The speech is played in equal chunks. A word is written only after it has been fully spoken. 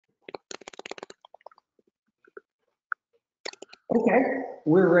Okay,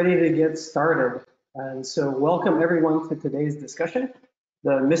 we're ready to get started. And so welcome everyone to today's discussion,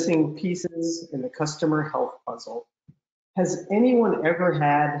 the missing pieces in the customer health puzzle. Has anyone ever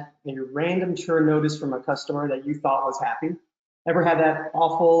had a random churn notice from a customer that you thought was happy? Ever had that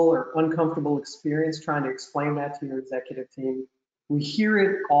awful or uncomfortable experience trying to explain that to your executive team? We hear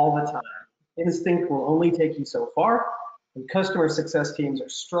it all the time. Instinct will only take you so far, and customer success teams are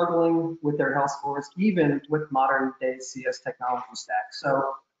struggling with their health scores, even with modern day CS technology stack.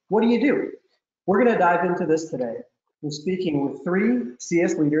 So what do? We're going to dive into this today. We're speaking with 3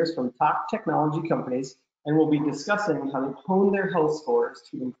 CS leaders from top technology companies, and we'll be discussing how they hone their health scores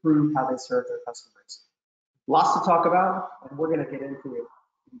to improve how they serve their customers. Lots to talk about, and we're going to get into it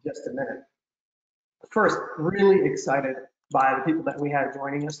in just a minute. First, really excited by the people that we have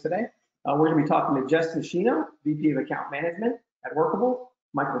joining us today. We're going to be talking to Jess Meschino, VP of Account Management at Workable,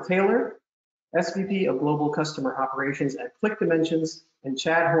 Michael Taylor, SVP of Global Customer Operations at ClickDimensions, and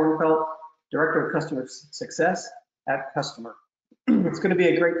Chad Horenfeldt, Director of Customer Success at Kustomer. It's going to be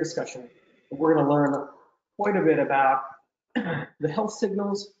a great discussion. We're going to learn quite a bit about the health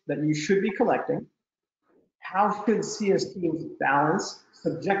signals that you should be collecting, how should CS teams balance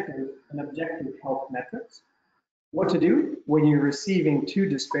subjective and objective health metrics, what to do when you're receiving 2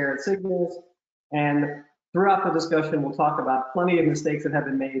 disparate signals, and throughout the discussion, we'll talk about plenty of mistakes that have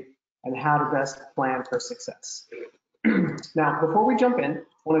been made and how to best plan for success. Now, before we jump in, I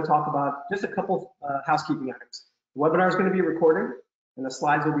want to talk about just a couple housekeeping items. The webinar is going to be recorded, and the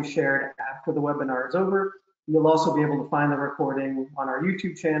slides will be shared after the webinar is over. You'll also be able to find the recording on our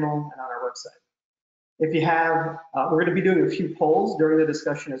YouTube channel and on our website. If you have, we're going to be doing a few polls during the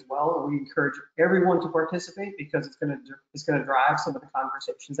discussion as well, and we encourage everyone to participate because it's going to drive some of the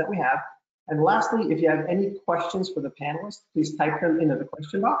conversations that we have. And lastly, if you have any questions for the panelists, please type them into the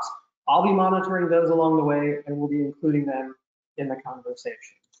question box. I'll be monitoring those along the way, and we'll be including them in the conversation.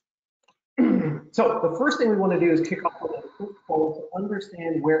 So the first thing we want to do is kick off with a quick poll to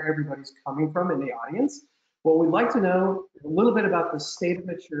understand where everybody's coming from in the audience. What we'd like to know is a little bit about the state of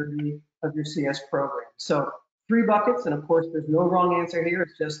maturity of your CS program. So 3 buckets, and of course, there's no wrong answer here.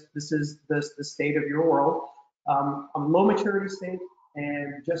 It's just this is the state of your world. A low maturity state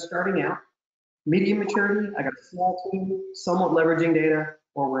and just starting out. Medium maturity, I got a small team, somewhat leveraging data,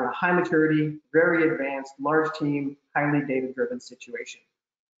 or we're in a high maturity, very advanced, large team, highly data-driven situation.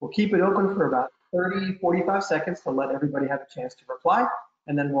 We'll keep it open for about 30, 45 seconds to let everybody have a chance to reply,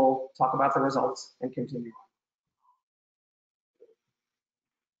 and then we'll talk about the results and continue on.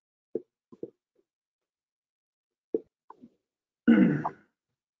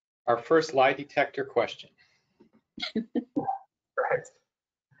 Our first lie detector question. Right.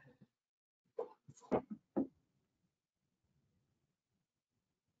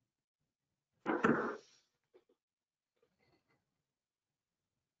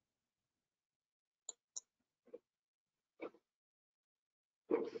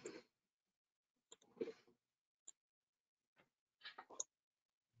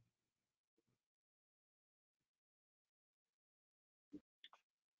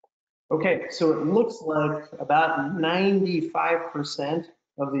 Okay, so it looks like about 95%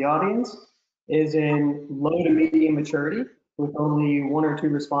 of the audience is in low to medium maturity, with only 1 or 2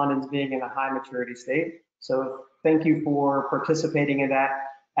 respondents being in a high maturity state. So thank you for participating in that.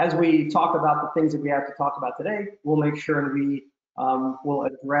 As we talk about the things that we have to talk about today, we'll make sure we will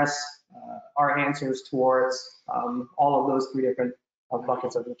address our answers towards all of those 3 different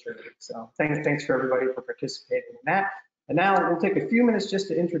buckets of maturity. So thanks for everybody for participating in that. And now we'll take a few minutes just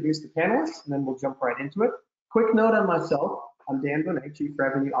to introduce the panelists, and then we'll jump right into it. Quick note on myself, I'm Dan Bonet, Chief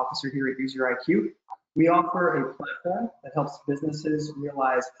Revenue Officer here at UserIQ. We offer a platform that helps businesses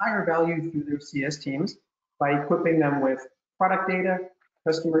realize higher value through their CS teams by equipping them with product data,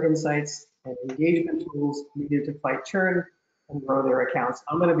 customer insights, and engagement tools needed to fight churn and grow their accounts.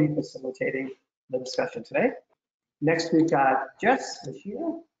 I'm going to be facilitating the discussion today. Next, we've got Jess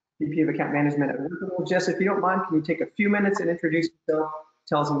Meschino, VP of Account Management at Workable. Jess, if you don't mind, can you take a few minutes and introduce yourself?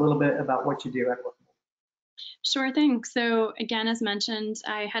 Tell us a little bit about what you do at Workable. Sure thing. So again, as mentioned,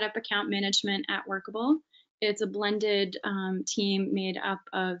 I head up account management at Workable. It's a blended team made up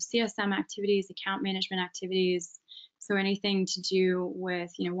of CSM activities, account management activities. So anything to do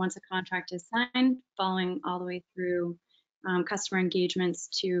with, once a contract is signed, following all the way through customer engagements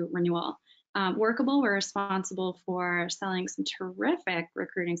to renewal. Workable, we're responsible for selling some terrific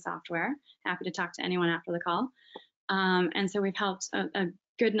recruiting software. Happy to talk to anyone after the call. And so we've helped a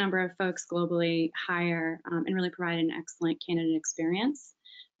good number of folks globally hire and really provide an excellent candidate experience.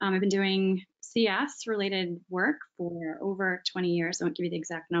 I've been doing CS related work for over 20 years. I won't give you the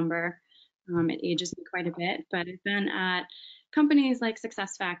exact number, It ages me quite a bit, but I've been at companies like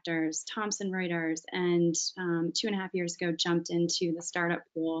SuccessFactors, Thomson Reuters, and 2.5 years ago jumped into the startup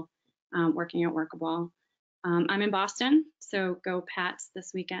pool working at Workable. I'm in Boston, so go Pats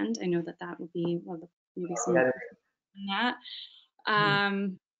this weekend. I know that will be maybe some on that.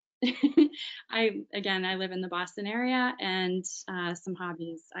 I live in the Boston area, and some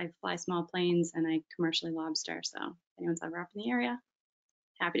hobbies. I fly small planes and I commercially lobster. So if anyone's ever up in the area,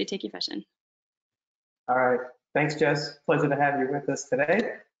 happy to take you fishing. All right. Thanks, Jess. Pleasure to have you with us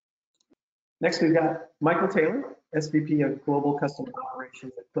today. Next, we've got Michael Taylor, SVP of Global Customer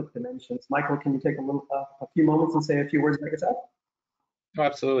Operations at ClickDimensions. Michael, can you take a few moments and say a few words about yourself? Oh,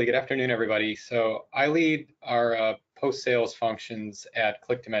 absolutely. Good afternoon, everybody. So I lead our post-sales functions at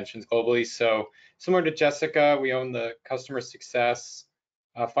ClickDimensions globally. So similar to Jessica, we own the customer success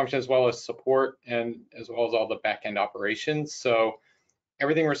function as well as support and as well as all the back-end operations. So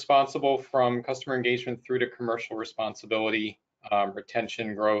everything responsible from customer engagement through to commercial responsibility,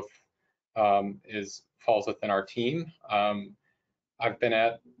 retention, growth falls within our team. I've been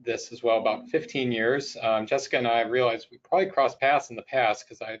at this as well about 15 years. Jessica and I realized we probably crossed paths in the past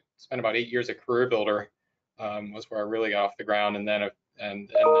because I spent about 8 years at Career Builder, was where I really got off the ground, and then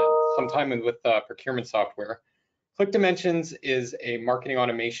some time with procurement software. ClickDimensions is a marketing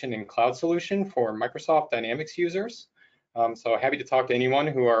automation and cloud solution for Microsoft Dynamics users. So happy to talk to anyone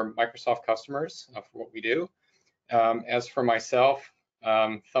who are Microsoft customers for what we do. As for myself,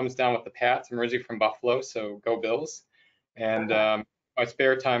 thumbs down with the Pats. I'm originally from Buffalo, so go Bills. And my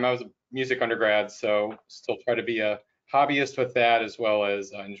spare time, I was a music undergrad, so still try to be a hobbyist with that as well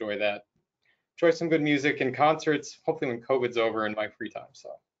as enjoy some good music and concerts, hopefully when COVID's over in my free time. So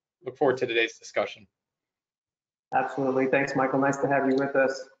look forward to today's discussion. Absolutely. Thanks, Michael. Nice to have you with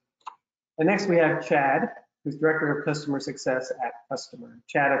us. And next we have Chad, who's Director of Customer Success at Kustomer.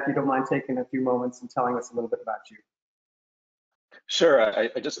 Chad, if you don't mind taking a few moments and telling us a little bit about you. Sure.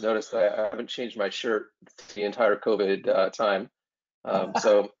 I just noticed that I haven't changed my shirt the entire COVID time.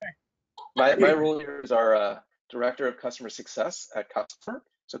 So my role here is our Director of Customer Success at Kustomer.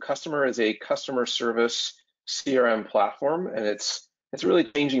 So Kustomer is a customer service CRM platform, and it's really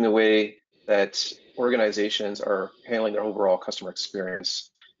changing the way that organizations are handling their overall customer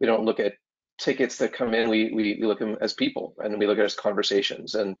experience. We don't look at tickets that come in, we look at them as people, and we look at it as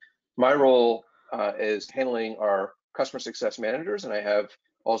conversations. And my role is handling our customer success managers, and I have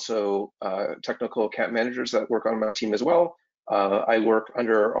also technical account managers that work on my team as well. I work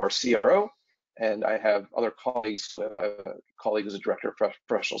under our CRO, and I have other colleagues. I have a colleague who's a director of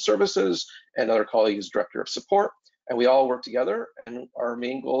professional services, and another colleague who's director of support. And we all work together, and our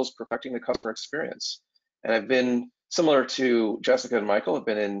main goal is perfecting the customer experience. And I've been, similar to Jessica and Michael, I've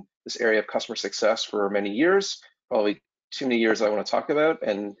been in this area of customer success for many years, probably too many years I want to talk about.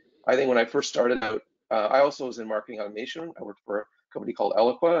 And I think when I first started out, I also was in marketing automation. I worked for a company called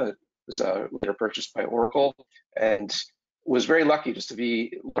Eloqua. It was later purchased by Oracle, and was very lucky just to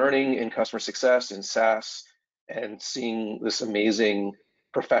be learning in customer success in SaaS and seeing this amazing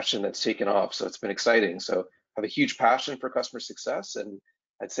profession that's taken off. So it's been exciting. So I have a huge passion for customer success, and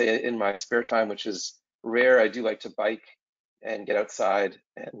I'd say in my spare time, which is rare, I do like to bike and get outside,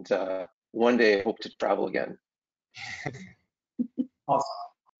 and one day I hope to travel again. Awesome.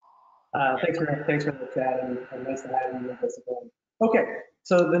 Thanks for the chat, and nice to have you with us again. Okay,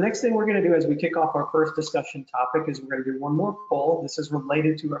 so the next thing we're going to do as we kick off our first discussion topic is we're going to do one more poll. This is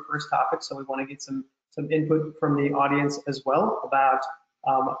related to our first topic, so we want to get some input from the audience as well about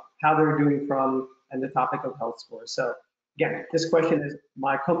how they're doing and the topic of health scores. So again, this question is,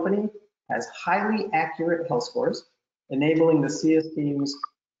 my company has highly accurate health scores, enabling the CS teams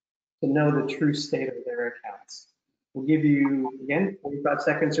to know the true state of their accounts. We'll give you, again, 45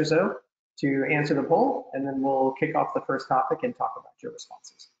 seconds or so to answer the poll, and then we'll kick off the first topic and talk about your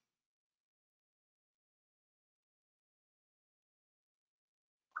responses.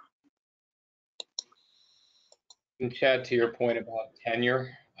 And Chad, to your point about tenure,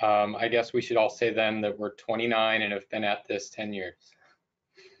 I guess we should all say then that we're 29 and have been at this 10 years.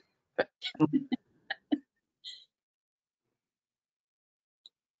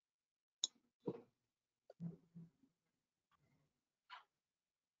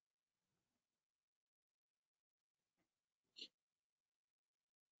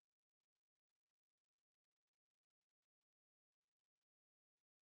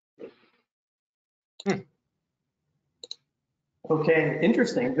 Okay,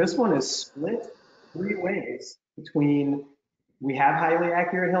 interesting. This one is split 3 ways between we have highly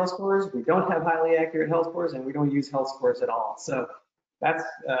accurate health scores, we don't have highly accurate health scores, and we don't use health scores at all. So that's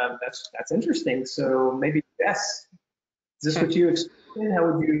interesting. So maybe Jess, is this what you expect And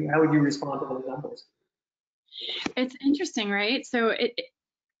how would you respond to those numbers? It's interesting, right? So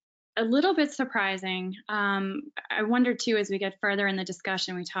a little bit surprising. I wonder too, as we get further in the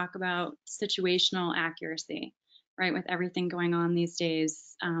discussion, we talk about situational accuracy, right? With everything going on these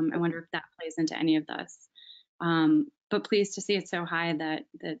days, I wonder if that plays into any of this. But pleased to see it so high that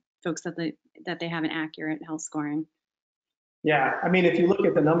folks that they have an accurate health scoring. Yeah, I mean, if you look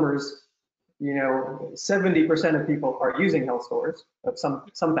at the numbers, 70% of people are using health scores of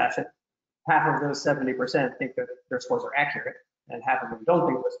some fashion. Half of those 70% think that their scores are accurate, and half of them don't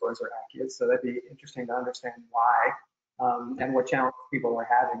think their scores are accurate. So that'd be interesting to understand why and what challenges people are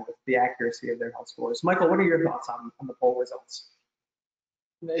having with the accuracy of their health scores. Michael, what are your thoughts on the poll results?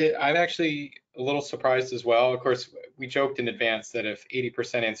 I'm actually a little surprised as well. Of course, we joked in advance that if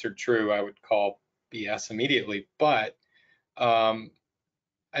 80% answered true, I would call BS immediately. But I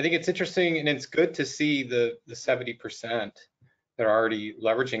think it's interesting, and it's good to see the 70% that are already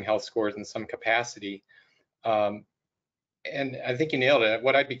leveraging health scores in some capacity. And I think you nailed it.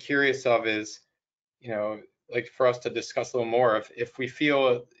 What I'd be curious of is, like for us to discuss a little more, if we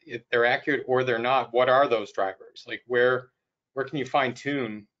feel if they're accurate or they're not, what are those drivers? Like where can you fine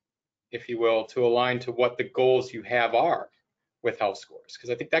tune, if you will, to align to what the goals you have are with health scores? Because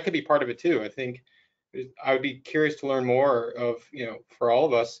I think that could be part of it too. I think I would be curious to learn more of, for all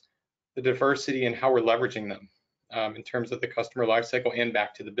of us, the diversity and how we're leveraging them in terms of the customer lifecycle and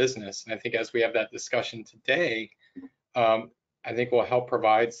back to the business. And I think as we have that discussion today, I think will help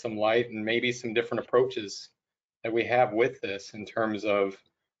provide some light and maybe some different approaches that we have with this in terms of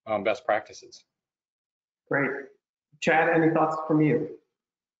best practices. Great. Chad, any thoughts from you?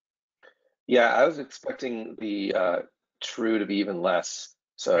 Yeah, I was expecting the true to be even less.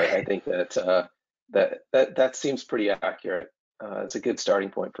 So I think that that seems pretty accurate. It's a good starting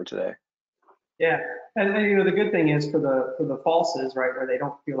point for today. Yeah, and the good thing is for the falses, right, where they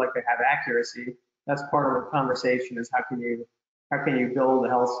don't feel like they have accuracy, that's part of the conversation is how can you build a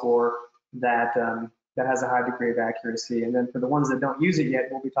health score that that has a high degree of accuracy, and then for the ones that don't use it yet,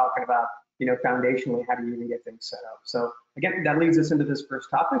 we'll be talking about foundationally how do you even get things set up. So again, that leads us into this first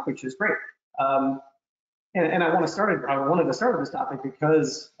topic, which is great. And I wanted to start with this topic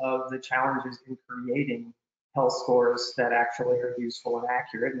because of the challenges in creating health scores that actually are useful and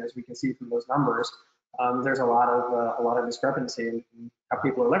accurate. And as we can see from those numbers, there's a lot of discrepancy in how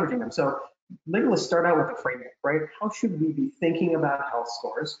people are leveraging them. So maybe let's start out with the framework, right? How should we be thinking about health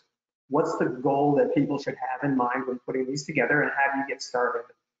scores? What's the goal that people should have in mind when putting these together, and how do you get started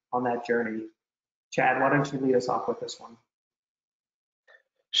on that journey? Chad, why don't you lead us off with this one?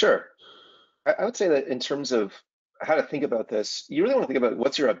 Sure. I would say that in terms of how to think about this, you really want to think about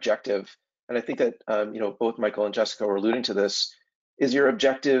what's your objective. And I think that both Michael and Jessica were alluding to this. Is your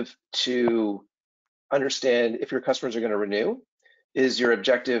objective to understand if your customers are going to renew? Is your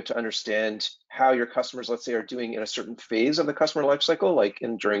objective to understand how your customers, let's say, are doing in a certain phase of the customer lifecycle, like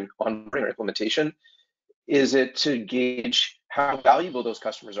during onboarding or implementation? Is it to gauge how valuable those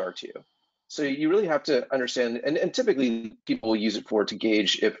customers are to you? So you really have to understand, and typically people will use it to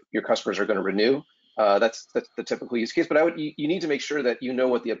gauge if your customers are going to renew. That's the typical use case, but you need to make sure that you know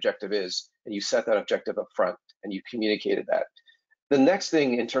what the objective is and you set that objective up front and you communicated that. The next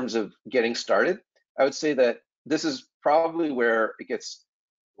thing in terms of getting started, I would say that this is probably where it gets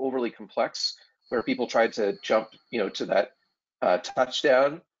overly complex, where people try to jump, to that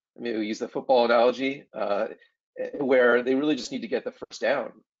touchdown. Maybe we use the football analogy, where they really just need to get the first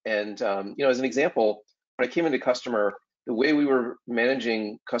down. And as an example, when I came into customer, the way we were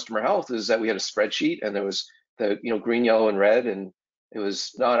managing customer health is that we had a spreadsheet, and there was the green, yellow, and red, and it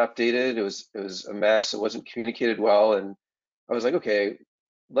was not updated. It was a mess. It wasn't communicated well, and I was like, okay,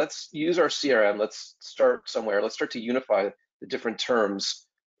 let's use our CRM. Let's start somewhere. Let's start to unify the different terms.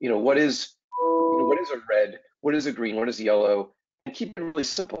 What is a red? What is a green? What is yellow? And keep it really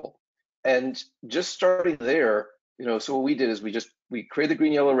simple. And just starting there, so what we did is we created the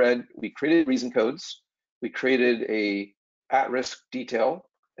green, yellow, red. We created reason codes. We created a at-risk detail.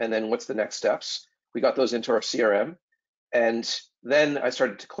 And then what's the next steps? We got those into our CRM. And then I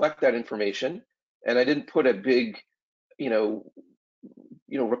started to collect that information. And I didn't put a big,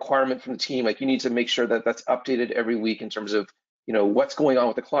 requirement from the team, like you need to make sure that that's updated every week in terms of, what's going on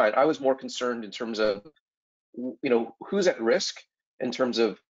with the client. I was more concerned in terms of, who's at risk in terms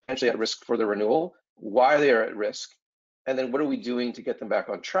of potentially at risk for the renewal, why they are at risk, and then what are we doing to get them back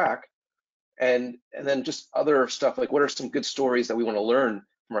on track, and then just other stuff like what are some good stories that we want to learn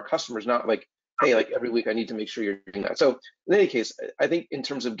from our customers, not like, hey, like every week I need to make sure you're doing that. So in any case, I think in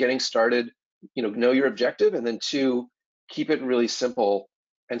terms of getting started, know your objective, and then two, keep it really simple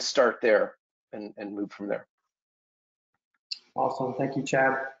and start there and move from there. Awesome. Thank you,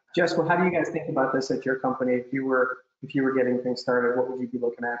 Chad. Jess, well, how do you guys think about this at your company? If you were getting things started, what would you be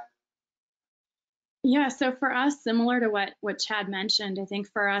looking at? Yeah, so for us, similar to what Chad mentioned, I think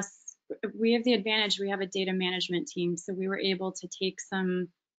for us, we have the advantage, we have a data management team, so we were able to take some,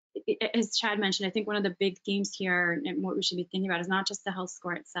 as Chad mentioned, I think one of the big themes here and what we should be thinking about is not just the health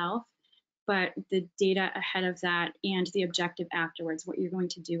score itself, but the data ahead of that and the objective afterwards, what you're going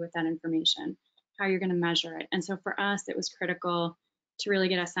to do with that information, how you're going to measure it. And so for us, it was critical to really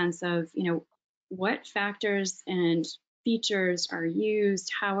get a sense of, what factors and features are used,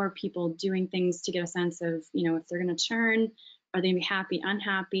 how are people doing things to get a sense of, if they're going to churn, are they going to be happy,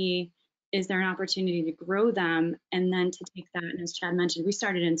 unhappy? Is there an opportunity to grow them? And then to take that, and as Chad mentioned, we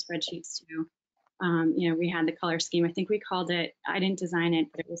started in spreadsheets too. We had the color scheme. I think we called it, I didn't design it,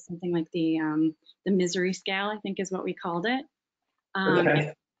 but it was something like the misery scale, I think is what we called it.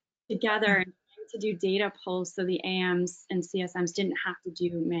 Okay. Together and to do data pulls so the AMs and CSMs didn't have to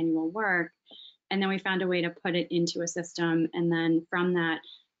do manual work. And then we found a way to put it into a system. And then from that,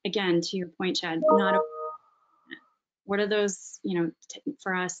 again, to your point, Chad, what are those,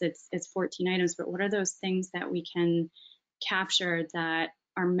 for us, it's 14 items, but what are those things that we can capture that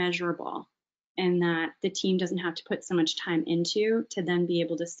are measurable and that the team doesn't have to put so much time into to then be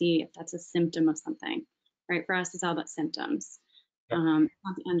able to see if that's a symptom of something, right? For us, it's all about symptoms. Not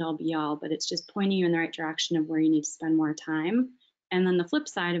the end all be all, but it's just pointing you in the right direction of where you need to spend more time. And then the flip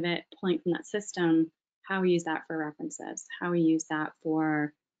side of it, pulling from that system, how we use that for references, how we use that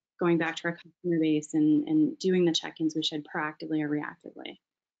for going back to our customer base and doing the check-ins we should proactively or reactively.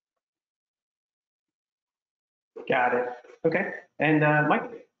 Got it. Okay. And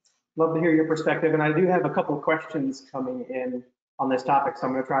Mike, love to hear your perspective. And I do have a couple of questions coming in on this topic, so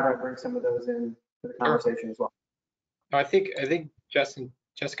I'm going to try to bring some of those in to the conversation as well. I think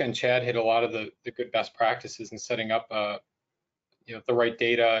Jessica and Chad hit a lot of the good best practices in setting up the right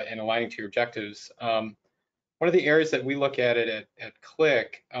data and aligning to your objectives. One of the areas that we look at it at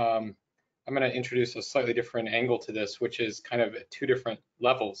Click, I'm going to introduce a slightly different angle to this, which is kind of at two different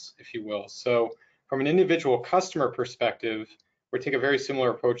levels, if you will. So from an individual customer perspective, we take a very similar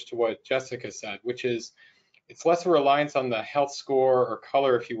approach to what Jessica said, which is it's less a reliance on the health score or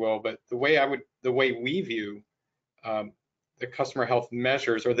color, if you will, but the way we view the customer health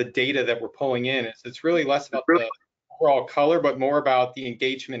measures or the data that we're pulling in is it's really less about the overall color, but more about the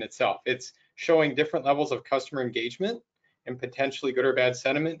engagement itself. It's showing different levels of customer engagement and potentially good or bad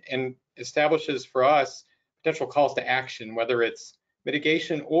sentiment, and establishes for us potential calls to action, whether it's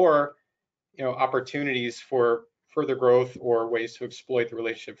mitigation or opportunities for further growth or ways to exploit the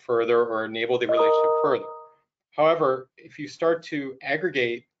relationship further or enable the relationship further. However, if you start to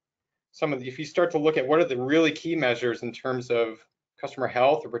aggregate if you start to look at what are the really key measures in terms of customer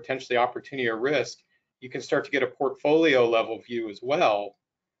health or potentially opportunity or risk, you can start to get a portfolio level view as well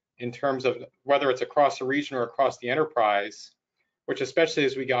in terms of whether it's across a region or across the enterprise, which especially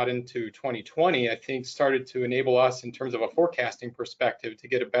as we got into 2020, I think started to enable us in terms of a forecasting perspective to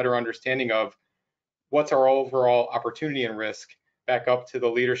get a better understanding of what's our overall opportunity and risk back up to the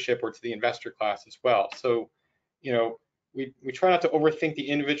leadership or to the investor class as well. So, we try not to overthink the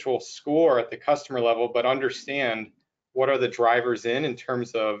individual score at the customer level, but understand what are the drivers in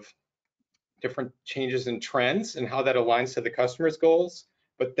terms of different changes in trends and how that aligns to the customer's goals.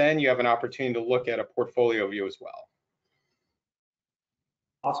 But then you have an opportunity to look at a portfolio view as well.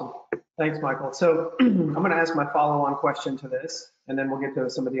 Awesome. Thanks, Michael. So I'm going to ask my follow-on question to this, and then we'll get to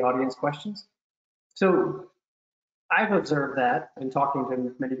some of the audience questions. So I've observed that in talking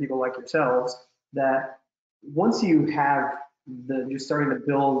to many people like yourselves, that once you have you're starting to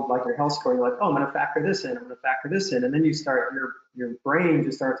build like your health score, you're like, oh, I'm going to factor this in, I'm going to factor this in. And then you start, your brain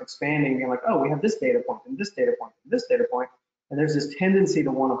just starts expanding. You're like, oh, we have this data point and this data point and this data point. And there's this tendency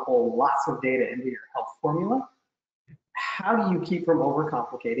to want to pull lots of data into your health formula. How do you keep from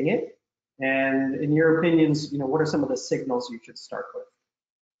overcomplicating it? And in your opinions, what are some of the signals you should start with?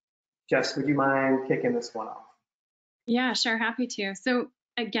 Jess, would you mind kicking this one off? Yeah, sure, happy to. So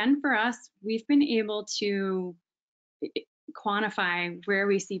again, for us, we've been able to quantify where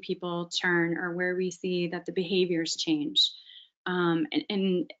we see people churn or where we see that the behaviors change.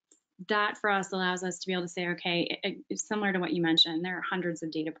 And that for us allows us to be able to say, okay, it's similar to what you mentioned, there are hundreds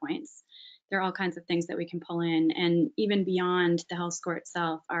of data points. There are all kinds of things that we can pull in. And even beyond the health score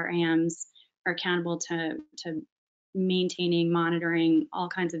itself, our AMs are accountable to maintaining, monitoring all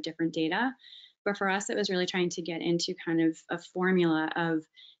kinds of different data. But for us, it was really trying to get into kind of a formula of,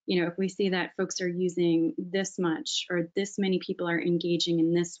 if we see that folks are using this much or this many people are engaging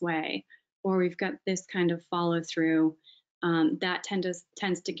in this way, or we've got this kind of follow through, that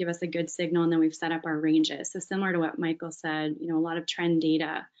tends to give us a good signal, and then we've set up our ranges. So similar to what Michael said, a lot of trend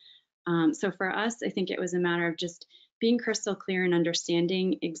data. So for us, I think it was a matter of just being crystal clear and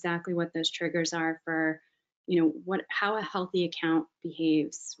understanding exactly what those triggers are for, how a healthy account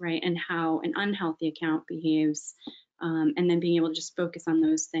behaves, right, and how an unhealthy account behaves, and then being able to just focus on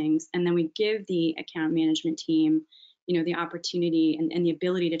those things. And then we give the account management team, the opportunity and the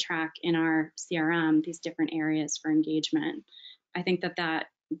ability to track in our CRM these different areas for engagement. I think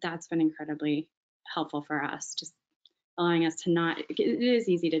that's been incredibly helpful for us, just allowing us to not, it is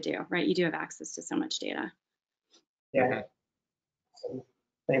easy to do, right? You do have access to so much data. Yeah.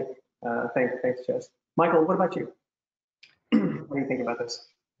 Thanks, Jess. Michael, what about you? What do you think about this?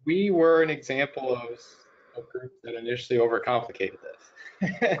 We were an example of a group that initially overcomplicated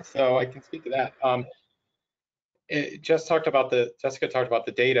this. So I can speak to that. Jessica talked about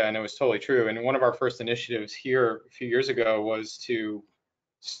the data, and it was totally true. And one of our first initiatives here a few years ago was to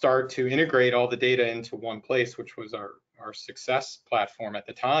start to integrate all the data into one place, which was our success platform at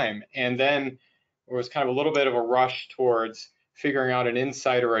the time. And then there was kind of a little bit of a rush towards figuring out an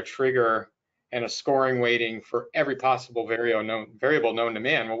insight or a trigger and a scoring weighting for every possible variable known to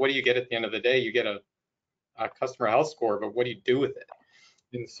man. Well, what do you get at the end of the day? You get a customer health score, but what do you do with it?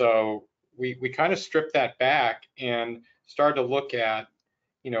 And so we kind of stripped that back and started to look at,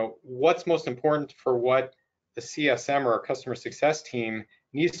 what's most important for what the CSM or our customer success team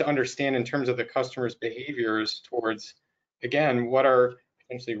needs to understand in terms of the customer's behaviors towards, again, what are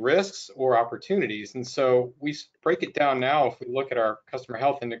potentially risks or opportunities. And so we break it down now, if we look at our customer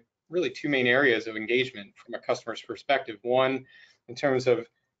health, into really two main areas of engagement from a customer's perspective. One, in terms of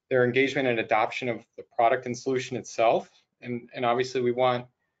their engagement and adoption of the product and solution itself. And obviously we want,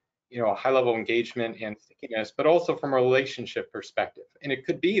 a high level of engagement and stickiness, but also from a relationship perspective. And it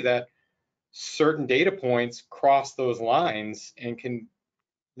could be that certain data points cross those lines and can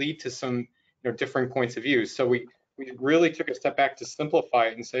lead to some differing points of view. So we really took a step back to simplify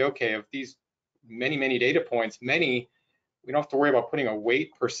it and say, okay, of these many data points, we don't have to worry about putting a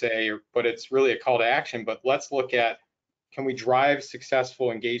weight per se, but it's really a call to action. But let's look at, can we drive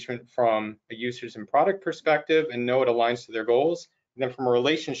successful engagement from a users and product perspective and know it aligns to their goals? And then from a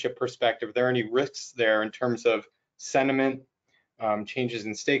relationship perspective, are there any risks there in terms of sentiment, changes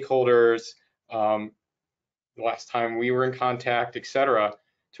in stakeholders, the last time we were in contact, et cetera,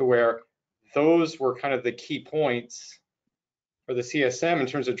 to where those were kind of the key points for the CSM in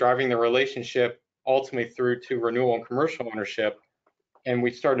terms of driving the relationship ultimately through to renewal and commercial ownership. And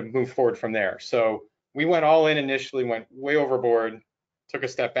we started to move forward from there. So we went all in initially, went way overboard, took a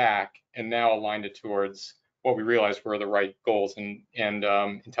step back, and now aligned it towards what we realized were the right goals and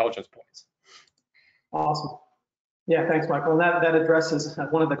intelligence points. Awesome. Yeah, thanks, Michael. And that addresses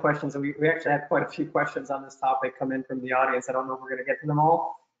one of the questions. And we actually had quite a few questions on this topic come in from the audience. I don't know if we're going to get to them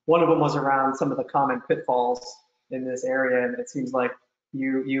all. One of them was around some of the common pitfalls in this area. And it seems like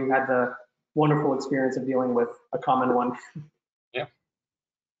you had the wonderful experience of dealing with a common one. Yeah.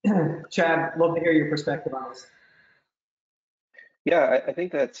 Chad, love to hear your perspective on this. Yeah, I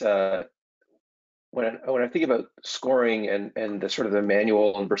think that when I think about scoring and the sort of the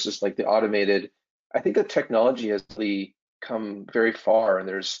manual versus like the automated, I think that technology has really come very far, and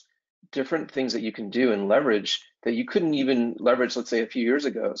there's different things that you can do and leverage that you couldn't even leverage, let's say, a few years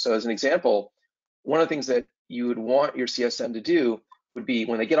ago. So as an example, one of the things that you would want your CSM to do would be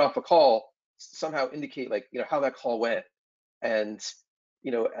when they get off a call, somehow indicate like, how that call went. And,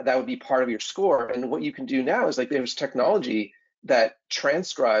 that would be part of your score. And what you can do now is like there's technology that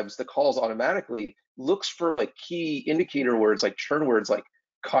transcribes the calls automatically, looks for like key indicator words, like churn words, like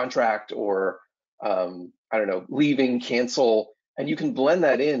contract or I don't know, leaving, cancel, and you can blend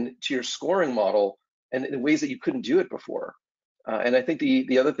that in to your scoring model and in ways that you couldn't do it before. And I think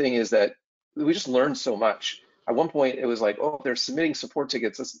the other thing is that we just learned so much. At one point, it was like, oh, they're submitting support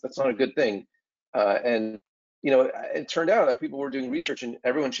tickets. That's not a good thing. And it turned out that people were doing research, and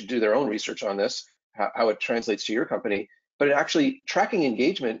everyone should do their own research on this, how it translates to your company. But actually, tracking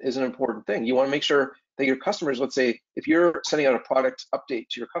engagement is an important thing. You want to make sure that your customers, let's say, if you're sending out a product update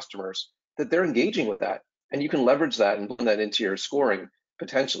to your customers, that they're engaging with that, and you can leverage that and blend that into your scoring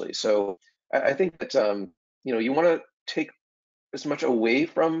potentially. So I think that you want to take as much away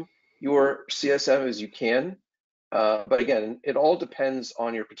from your CSM as you can, but again, it all depends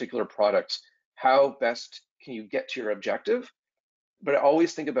on your particular product. How best can you get to your objective? But I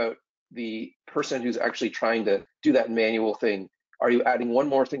always think about the person who's actually trying to do that manual thing. Are you adding one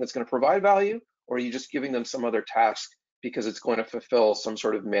more thing that's going to provide value, or are you just giving them some other task because it's going to fulfill some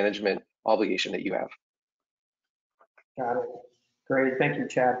sort of management obligation that you have? Got it. Great. Thank you,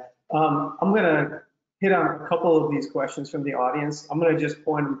 Chad. I'm going to hit on a couple of these questions from the audience. I'm going to just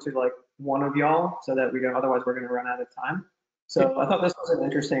point them to like one of y'all so that we don't, otherwise we're going to run out of time. So I thought this was an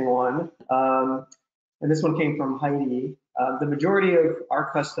interesting one. And this one came from Heidi. The majority of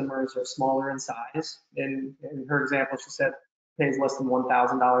our customers are smaller in size. In her example, she said pays less than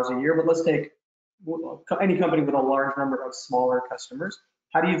 $1,000 a year, but let's take any company with a large number of smaller customers.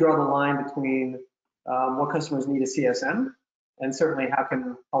 How do you draw the line between what customers need a CSM, and certainly how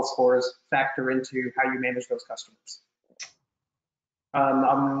can health scores factor into how you manage those customers?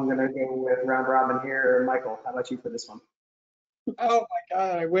 I'm going to go with round robin here. Michael, how about you for this one? Oh my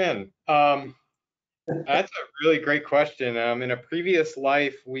God, I win. That's a really great question. In a previous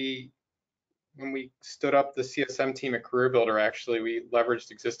life, when we stood up the CSM team at Career Builder, actually, we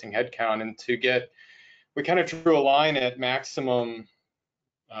leveraged existing headcount, and we kind of drew a line at maximum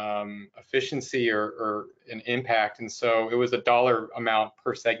efficiency or an impact. And so it was a dollar amount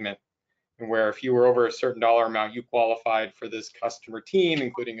per segment, and where if you were over a certain dollar amount, you qualified for this customer team,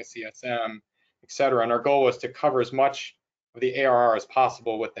 including a CSM, et cetera. And our goal was to cover as much of the ARR as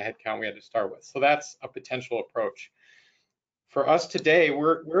possible with the headcount we had to start with. So that's a potential approach. For us today,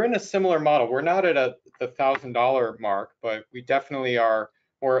 we're in a similar model. We're not at the $1,000 mark, but we definitely are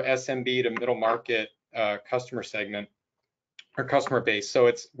more SMB to middle market customer segment or customer base. So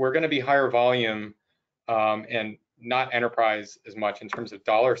we're going to be higher volume and not enterprise as much in terms of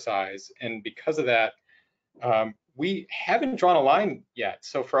dollar size. And because of that, we haven't drawn a line yet.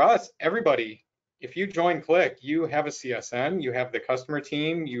 So for us, everybody, if you join Click, you have a CSM, you have the customer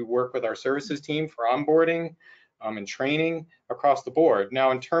team, you work with our services team for onboarding and training across the board.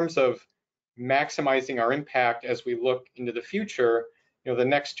 Now, in terms of maximizing our impact as we look into the future, the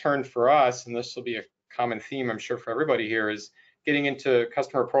next turn for us, and this will be a common theme, I'm sure, for everybody here, is getting into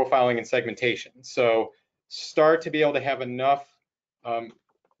customer profiling and segmentation. So start to be able to have enough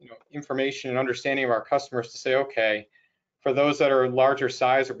information and understanding of our customers to say, okay, for those that are larger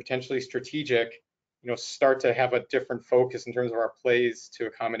size or potentially strategic, start to have a different focus in terms of our plays to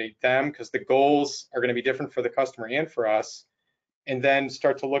accommodate them, because the goals are going to be different for the customer and for us. And then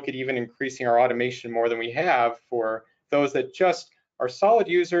start to look at even increasing our automation more than we have for those that just are solid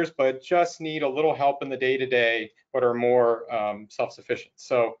users, but just need a little help in the day-to-day, but are more self-sufficient.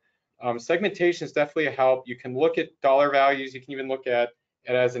 So segmentation is definitely a help. You can look at dollar values. You can even look at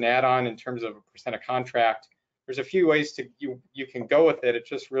it as an add-on in terms of a % of contract. There's a few ways you can go with it. It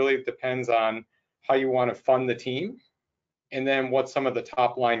just really depends on how you want to fund the team, and then what some of the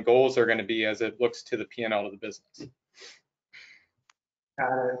top line goals are going to be as it looks to the P&L of the business.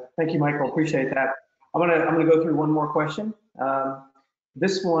 Thank you, Michael. Appreciate that. I'm gonna go through one more question.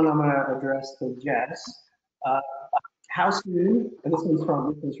 This one I'm gonna address to Jess. How soon, and this one's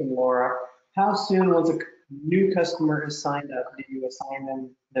from Laura, how soon once a new customer is signed up do you assign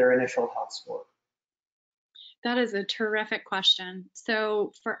them their initial health score? That is a terrific question.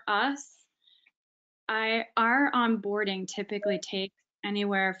 So for us, our onboarding typically takes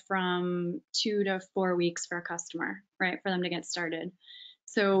anywhere from 2 to 4 weeks for a customer, right, for them to get started.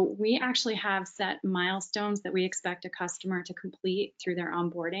 So we actually have set milestones that we expect a customer to complete through their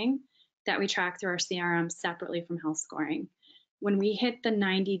onboarding that we track through our CRM separately from health scoring. When we hit the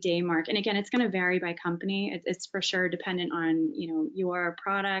 90-day mark, and again, it's going to vary by company. It's for sure dependent on your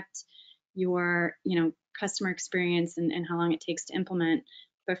product, your customer experience, and how long it takes to implement.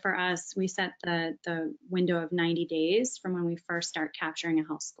 But for us, we set the window of 90 days from when we first start capturing a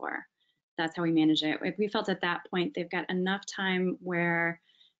health score. That's how we manage it. If we felt at that point they've got enough time where,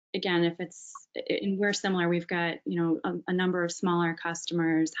 again, and we're similar, we've got a number of smaller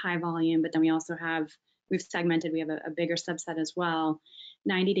customers, high volume, but then we've segmented, we have a bigger subset as well.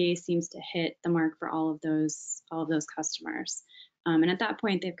 90 days seems to hit the mark for all of those customers. And at that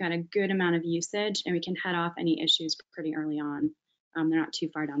point, they've got a good amount of usage, and we can head off any issues pretty early on. They're not too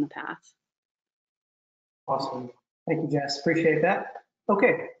far down the path. Awesome. Thank you, Jess. Appreciate that.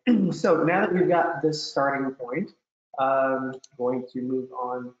 Okay, so now that we've got this starting point, I'm going to move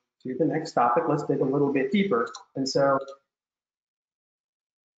on to the next topic. Let's dig a little bit deeper. And so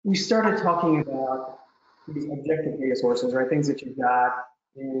we started talking about these objective data sources, right? Things that you've got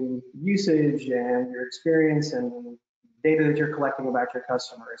in usage and your experience and data that you're collecting about your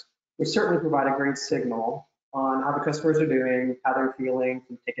customers, which certainly provide a great signal on how the customers are doing, how they're feeling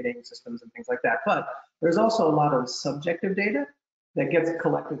from ticketing systems and things like that. But there's also a lot of subjective data that gets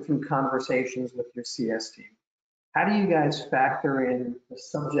collected through conversations with your CS team. How do you guys factor in the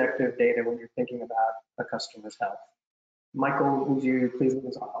subjective data when you're thinking about a customer's health? Michael, would you please lead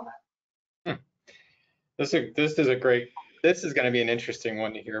us off on that? This is going to be an interesting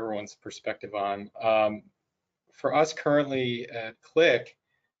one to hear everyone's perspective on. For us currently at Click,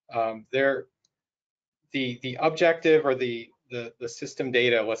 the objective or the system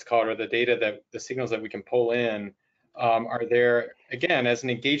data, let's call it, or the data that the signals that we can pull in are there, again, as an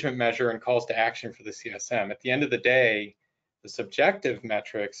engagement measure and calls to action for the CSM. At the end of the day, the subjective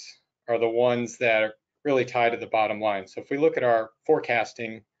metrics are the ones that are really tied to the bottom line. So if we look at our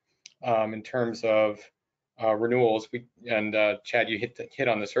forecasting in terms of renewals, Chad, you hit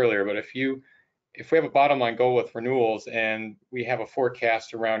on this earlier, but if we have a bottom line goal with renewals and we have a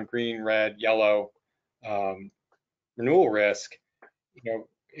forecast around green, red, yellow renewal risk,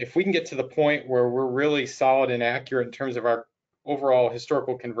 if we can get to the point where we're really solid and accurate in terms of our overall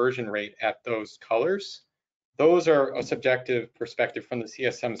historical conversion rate at those colors, those are a subjective perspective from the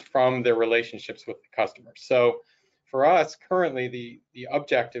CSMs from their relationships with the customers. So for us, currently, the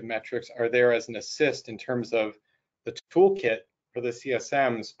objective metrics are there as an assist in terms of the toolkit for the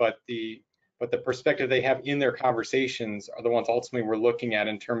CSMs, but the perspective they have in their conversations are the ones ultimately we're looking at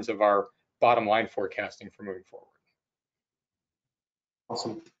in terms of our bottom line forecasting for moving forward.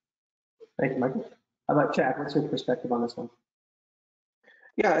 Awesome. Thank you, Michael. How about Chad? What's your perspective on this one?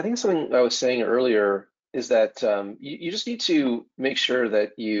 Yeah, I think something I was saying earlier is that you just need to make sure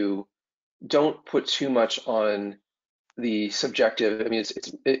that you don't put too much on the subjective. I mean,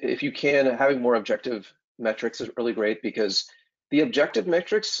 if you can, having more objective metrics is really great, because the objective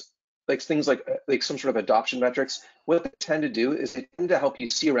metrics, like things like some sort of adoption metrics, what they tend to do is they tend to help you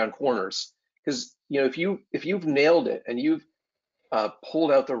see around corners. Because if you've nailed it and you've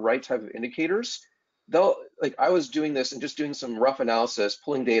pulled out the right type of indicators, like I was doing this and just doing some rough analysis,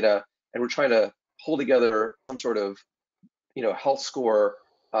 pulling data, and we're trying to pull together some sort of health score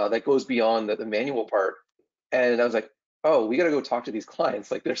that goes beyond the manual part. And I was like, oh, we got to go talk to these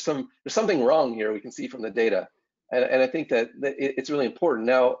clients. Like there's something wrong here. We can see from the data, and I think that it's really important.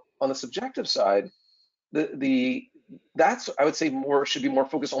 Now on the subjective side, that's, I would say, should be more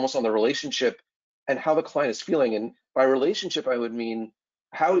focused almost on the relationship and how the client is feeling. And by relationship, I would mean,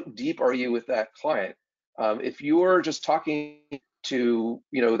 how deep are you with that client? If you're just talking to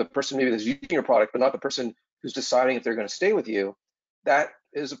the person maybe that's using your product, but not the person who's deciding if they're going to stay with you, that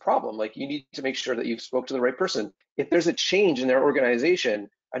is a problem. Like you need to make sure that you've spoke to the right person. If there's a change in their organization,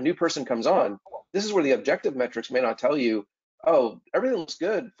 a new person comes on, this is where the objective metrics may not tell you, oh, everything looks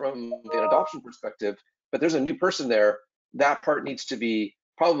good from the adoption perspective, but there's a new person there. That part needs to be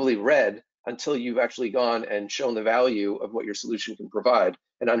probably red until you've actually gone and shown the value of what your solution can provide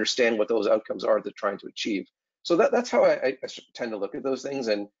and understand what those outcomes are they're trying to achieve. So that's how I tend to look at those things.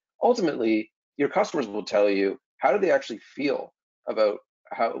 And ultimately, your customers will tell you, how do they actually feel about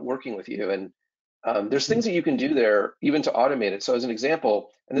how working with you? And there's things that you can do there even to automate it. So as an example,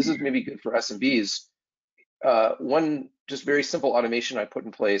 and this is maybe good for SMBs, one just very simple automation I put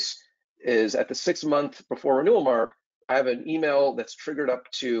in place is at the 6-month before renewal mark, I have an email that's triggered up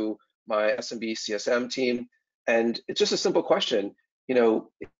to my SMB CSM team. And it's just a simple question. If your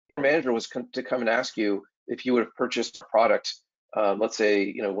manager was to come and ask you if you would have purchased a product, let's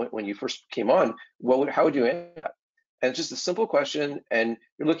say, when you first came on, how would you answer that? And it's just a simple question, and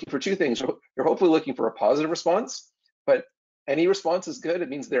you're looking for two things. You're hopefully looking for a positive response, but any response is good. It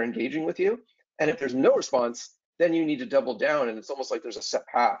means they're engaging with you. And if there's no response, then you need to double down, and it's almost like there's a set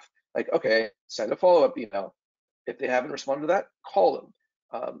path. Like, okay, send a follow-up email. If they haven't responded to that, call them.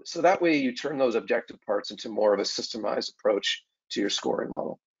 So that way you turn those objective parts into more of a systemized approach to your scoring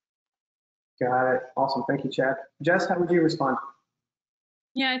model. Got it. Awesome. Thank you, Chad. Jess, how would you respond?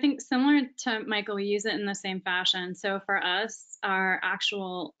 Yeah, I think similar to Michael, we use it in the same fashion. So for us, our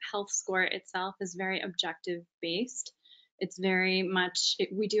actual health score itself is very objective based. It's very much,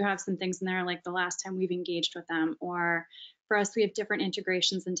 we do have some things in there like the last time we've engaged with them, or for us, we have different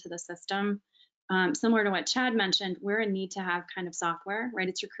integrations into the system. Similar to what Chad mentioned, we're in need to have kind of software, right?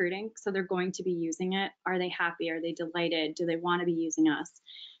 It's recruiting, so they're going to be using it. Are they happy? Are they delighted? Do they want to be using us?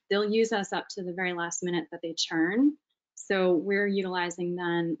 They'll use us up to the very last minute that they churn. So we're utilizing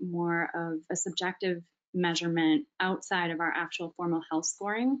then more of a subjective measurement outside of our actual formal health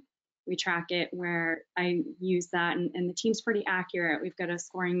scoring. We track it where I use that, and the team's pretty accurate. We've got a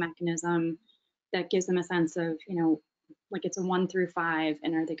scoring mechanism that gives them a sense of, like it's a 1 through 5,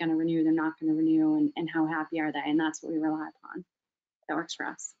 and are they going to renew, they're not going to renew, and how happy are they? And that's what we rely upon. That works for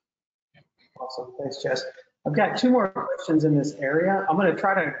us. Awesome. Thanks, Jess. I've got 2 more questions in this area. I'm going to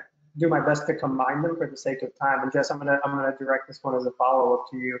try to do my best to combine them for the sake of time. And Jess, I'm going to direct this one as a follow-up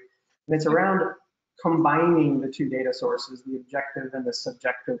to you. And it's around combining the 2 data sources, the objective and the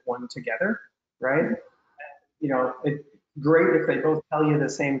subjective one together, right? It's great if they both tell you the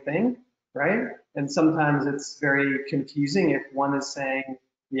same thing, right? And sometimes it's very confusing if one is saying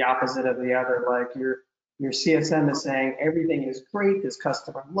the opposite of the other, like your Your CSM is saying everything is great, this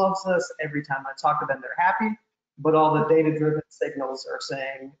customer loves us, every time I talk to them, they're happy, but all the data-driven signals are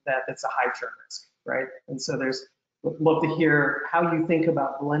saying that it's a high churn risk, right? And so would love to hear how you think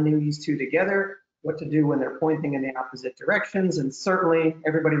about blending these two together, what to do when they're pointing in the opposite directions, and certainly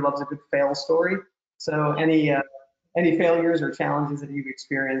everybody loves a good fail story. So any failures or challenges that you've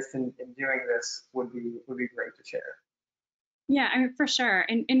experienced in doing this would be great to share. Yeah, I mean, for sure.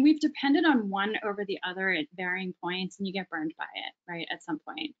 And we've depended on one over the other at varying points, and you get burned by it, right, at some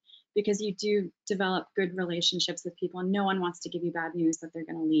point, because you do develop good relationships with people, and no one wants to give you bad news that they're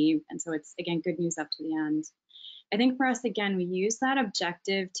going to leave. And so it's, again, good news up to the end. I think for us, again, we use that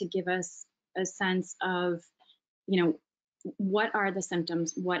objective to give us a sense of, what are the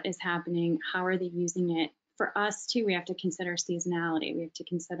symptoms, what is happening, how are they using it. For us too, we have to consider seasonality. We have to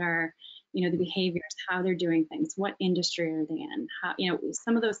consider, the behaviors, how they're doing things, what industry are they in, how,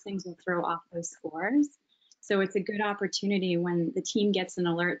 some of those things will throw off those scores. So it's a good opportunity when the team gets an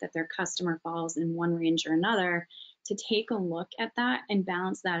alert that their customer falls in one range or another to take a look at that and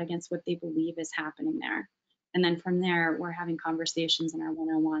balance that against what they believe is happening there. And then from there, we're having conversations in our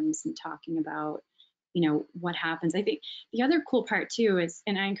one-on-ones and talking about, what happens. I think the other cool part too is,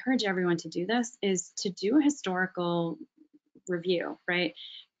 and I encourage everyone to do this, is to do a historical review, right?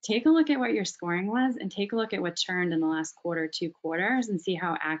 Take a look at what your scoring was and take a look at what churned in the last quarter, 2 quarters, and see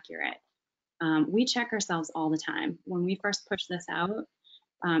how accurate. We check ourselves all the time. When we first pushed this out,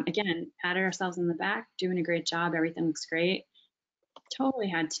 again, patted ourselves on the back, doing a great job, everything looks great. Totally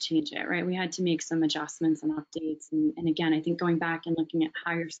had to change it, right? We had to make some adjustments and updates. And again, I think going back and looking at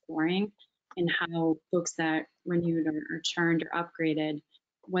how you're scoring and how folks that renewed or churned or upgraded,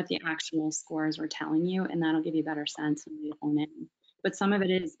 what the actual scores were telling you, and that'll give you a better sense when you hone in. But some of it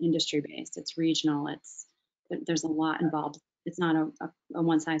is industry-based, it's regional, there's a lot involved. It's not a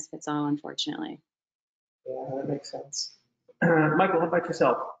one-size-fits-all, unfortunately. Yeah, that makes sense. Michael, how about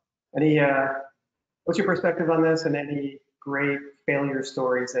yourself? What's your perspective on this, and any great failure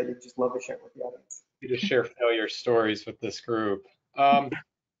stories that you'd just love to share with the audience? You to share failure stories with this group.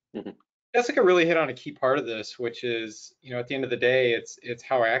 Jessica really hit on a key part of this, which is, at the end of the day, it's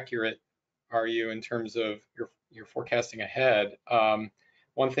how accurate are you in terms of your forecasting ahead.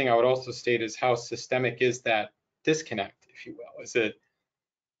 One thing I would also state is how systemic is that disconnect, if you will. Is it,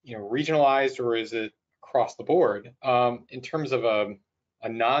 regionalized, or is it across the board? In terms of a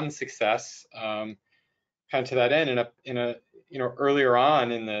non-success, kind of to that end, in a earlier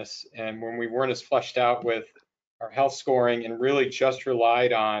on in this, and when we weren't as fleshed out with our health scoring and really just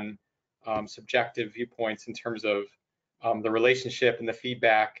relied on subjective viewpoints in terms of the relationship and the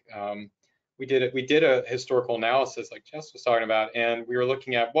feedback. We did a historical analysis like Jess was talking about, and we were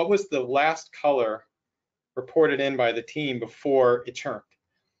looking at what was the last color reported in by the team before it churned.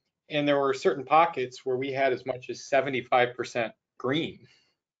 And there were certain pockets where we had as much as 75% green,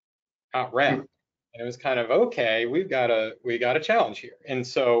 not red. And it was kind of, okay, we got a challenge here. And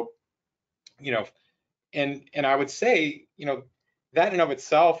so, and I would say, that in of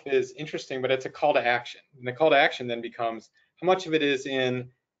itself is interesting, but it's a call to action. And the call to action then becomes how much of it is in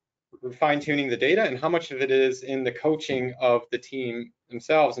fine tuning the data and how much of it is in the coaching of the team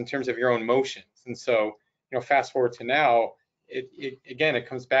themselves in terms of your own motions. And so, fast forward to now, it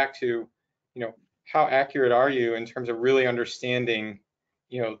comes back to, how accurate are you in terms of really understanding,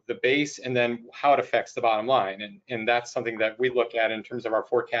 the base and then how it affects the bottom line. And that's something that we look at in terms of our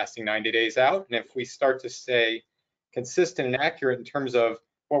forecasting 90 days out. And if we start to stay consistent and accurate in terms of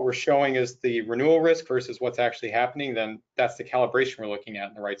what we're showing is the renewal risk versus what's actually happening, then that's the calibration we're looking at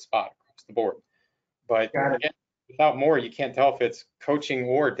in the right spot across the board. But again, without more, you can't tell if it's coaching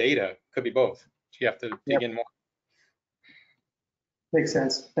or data. Could be both. So you have to dig in more. Makes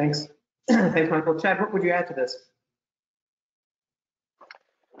sense. Thanks. Thanks, Michael. Chad, what would you add to this?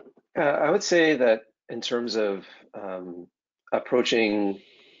 I would say that in terms of approaching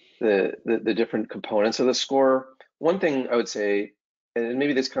the different components of the score, one thing I would say, and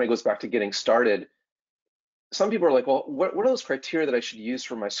maybe this kind of goes back to getting started, some people are like, well, what are those criteria that I should use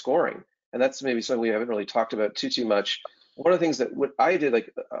for my scoring? And that's maybe something we haven't really talked about too much. One of the things that what I did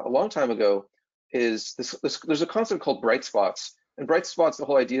like a long time ago is there's a concept called bright spots. And bright spots, the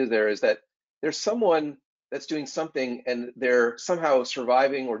whole idea there is that there's someone that's doing something and they're somehow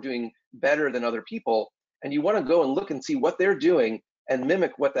surviving or doing better than other people. And you want to go and look and see what they're doing and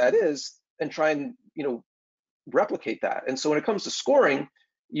mimic what that is and try and, replicate that. And so when it comes to scoring,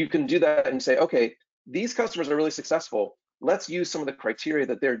 you can do that and say, okay, these customers are really successful. Let's use some of the criteria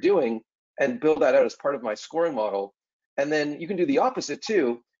that they're doing and build that out as part of my scoring model. And then you can do the opposite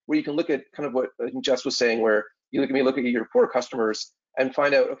too, where you can look at kind of what Jess was saying, where you look at your poor customers and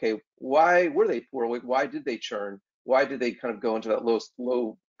find out, okay, why were they poor? Why did they churn? Why did they kind of go into that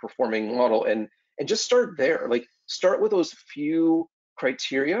low performing model? And just start there. Like, start with those few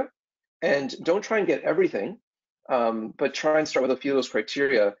criteria, and don't try and get everything, but try and start with a few of those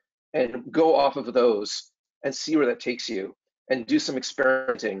criteria and go off of those and see where that takes you, and do some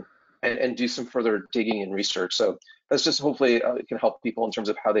experimenting and do some further digging and research. So that's just, hopefully it can help people in terms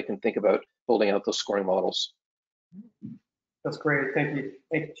of how they can think about building out those scoring models. That's great. Thank you,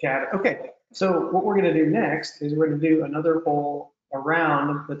 Chad. Okay, so what we're going to do next is we're going to do another poll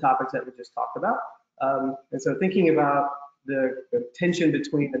around the topics that we just talked about. And so thinking about the tension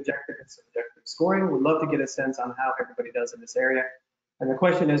between objective and subjective scoring, we'd love to get a sense on how everybody does in this area. And the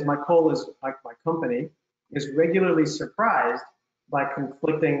question is, my goal is, like, my company is regularly surprised by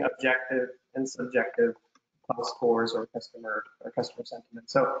conflicting objective and subjective health scores or customer sentiment.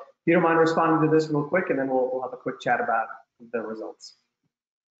 So if you don't mind responding to this real quick, and then we'll have a quick chat about the results.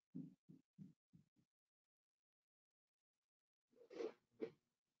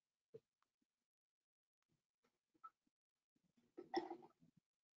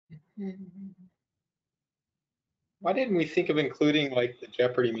 Why didn't we think of including like the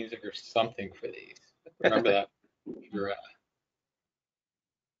Jeopardy music or something for these? Remember that? Your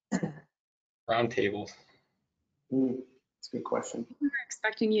round tables. That's a good question. We were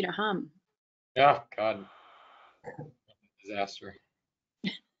expecting you to hum. Yeah, God. Disaster.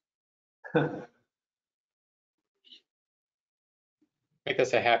 Make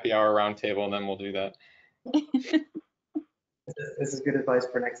this a happy hour round table, and then we'll do that. This is good advice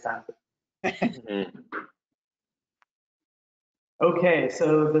for next time. Okay,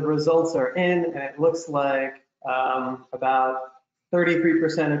 so the results are in, and it looks like about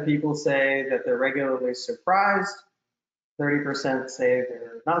 33% of people say that they're regularly surprised, 30% say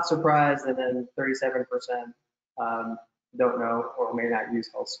they're not surprised, and then 37% don't know or may not use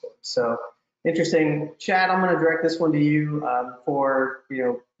health scores. So interesting. Chad, I'm going to direct this one to you for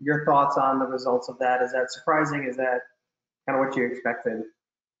your thoughts on the results of that. Is that surprising? Is that kind of what you expected?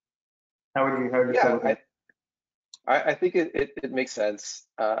 How would you feel with it? I think it makes sense.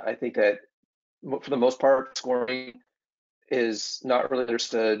 I think that for the most part, scoring is not really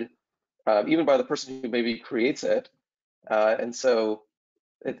understood, even by the person who maybe creates it. And so,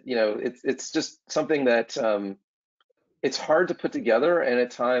 it's just something that it's hard to put together, and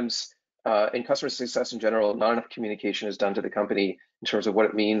at times, in customer success in general, not enough communication is done to the company in terms of what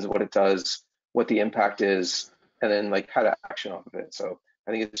it means, what it does, what the impact is, and then like how to action off of it. So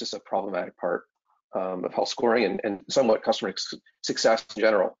I think it's just a problematic part of health scoring and somewhat customer success in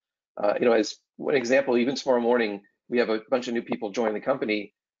general. As one example, even tomorrow morning, we have a bunch of new people join the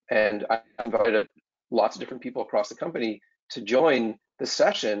company, and I invited lots of different people across the company to join the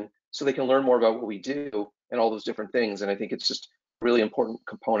session so they can learn more about what we do and all those different things. And I think it's just a really important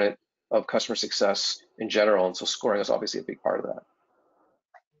component of customer success in general. And so scoring is obviously a big part of that.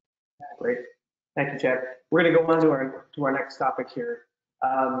 Great. Thank you, Chad. We're going to go on to our next topic here.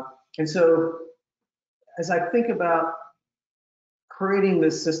 And so as I think about creating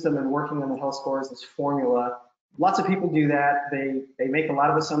this system and working on the health scores, this formula, lots of people do that. They make a lot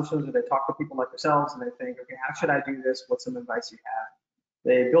of assumptions, or they talk to people like yourselves and they think, okay, how should I do this? What's some advice you have?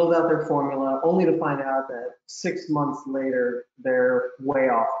 They build out their formula only to find out that 6 months later, they're way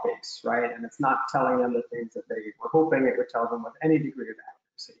off base, right? And it's not telling them the things that they were hoping it would tell them with any degree of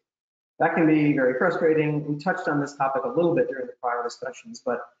accuracy. That can be very frustrating. We touched on this topic a little bit during the prior discussions,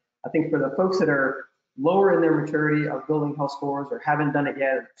 but I think for the folks that are lower in their maturity of building health scores or haven't done it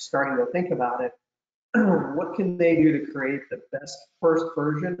yet, starting to think about it, what can they do to create the best first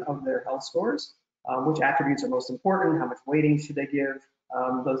version of their health scores? Which attributes are most important? How much weighting should they give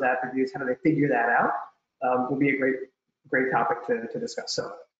those attributes? How do they figure that out? Would be a great topic to discuss.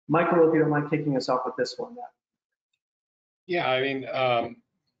 So, Michael, if you don't mind kicking us off with this one. Yeah, I mean,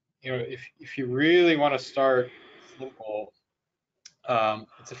 if you really want to start simple,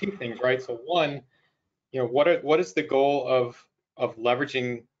 it's a few things, right? So one, what is the goal of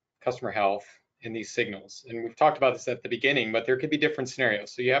leveraging customer health in these signals? And we've talked about this at the beginning, but there could be different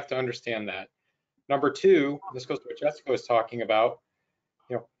scenarios. So you have to understand that. Number two, this goes to what Jessica was talking about,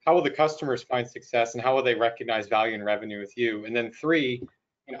 how will the customers find success and how will they recognize value and revenue with you? And then three,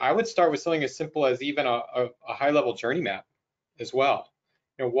 I would start with something as simple as even a high-level journey map as well.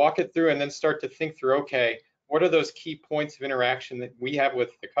 Walk it through and then start to think through, okay, what are those key points of interaction that we have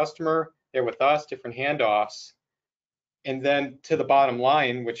with the customer, they're with us, different handoffs, and then to the bottom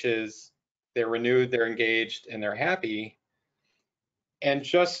line, which is they're renewed, they're engaged, and they're happy. And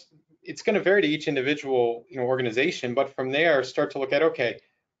it's going to vary to each individual organization, but from there, start to look at, okay,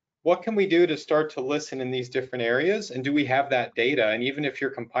 what can we do to start to listen in these different areas? And do we have that data? And even if you're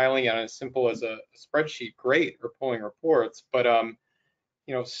compiling it on as simple as a spreadsheet, great, or pulling reports, but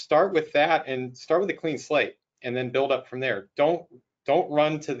start with that and start with a clean slate and then build up from there. Don't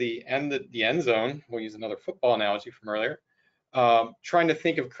run to the end zone. We'll use another football analogy from earlier. Trying to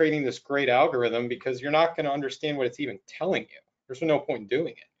think of creating this great algorithm, because you're not going to understand what it's even telling you. There's no point in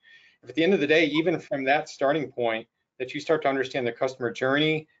doing it. If at the end of the day, even from that starting point, that you start to understand the customer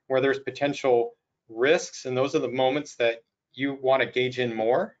journey, where there's potential risks, and those are the moments that you want to gauge in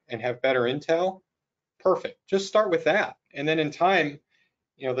more and have better intel, perfect. Just start with that. And then in time,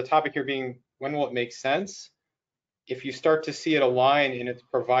 the topic here being, when will it make sense? If you start to see it align and it's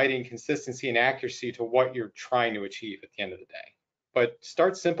providing consistency and accuracy to what you're trying to achieve at the end of the day. But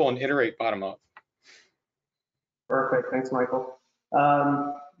start simple and iterate bottom up. Perfect. Thanks, Michael.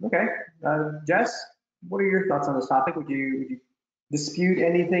 Okay. Jess, what are your thoughts on this topic? Would you dispute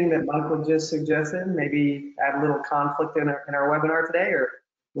anything that Michael just suggested? Maybe add a little conflict in our webinar today, or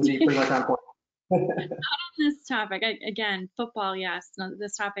was he pretty much on point? Not on this topic. Again, football, yes. No,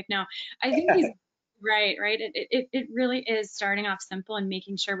 this topic, no. I think he's right. It really is starting off simple and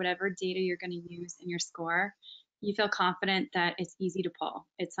making sure whatever data you're going to use in your score, you feel confident that it's easy to pull.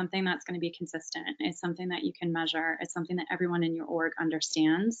 It's something that's going to be consistent. It's something that you can measure. It's something that everyone in your org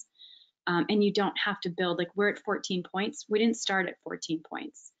understands. And you don't have to build, like, we're at 14 points. We didn't start at 14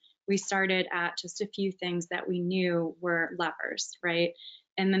 points. We started at just a few things that we knew were levers, right?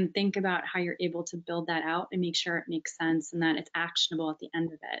 And then think about how you're able to build that out and make sure it makes sense and that it's actionable at the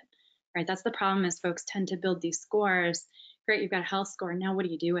end of it, right? That's the problem, is folks tend to build these scores. Great, you've got a health score. Now what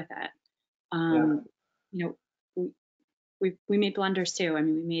do you do with it? We made blunders too. I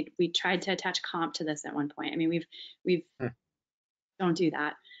mean, we tried to attach comp to this at one point. I mean, we've don't do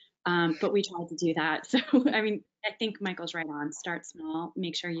that. But we tried to do that. So, I mean, I think Michael's right on. Start small,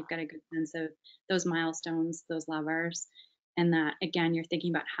 make sure you've got a good sense of those milestones, those levers, and that, again, you're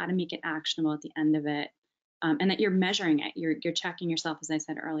thinking about how to make it actionable at the end of it, and that you're measuring it. You're checking yourself, as I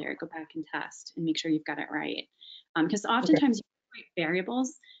said earlier. Go back and test and make sure you've got it right. Because oftentimes you have the right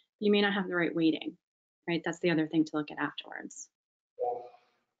variables, you may not have the right weighting, right? That's the other thing to look at afterwards.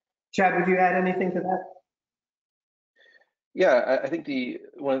 Chad, would you add anything to that? Yeah, I think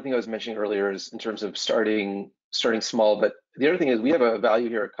one thing I was mentioning earlier is in terms of starting small, but the other thing is we have a value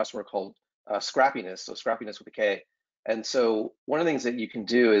here at Kustomer called scrappiness, so scrappiness with a K. And so one of the things that you can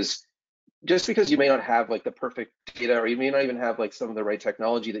do is, just because you may not have like the perfect data, or you may not even have like some of the right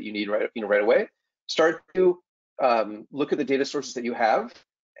technology that you need right away, start to look at the data sources that you have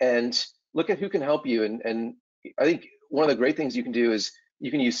and look at who can help you. And I think one of the great things you can do is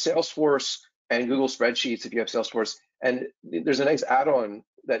you can use Salesforce and Google Spreadsheets if you have Salesforce. And there's a nice add-on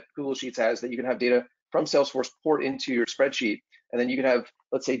that Google Sheets has that you can have data from Salesforce poured into your spreadsheet. And then you can have,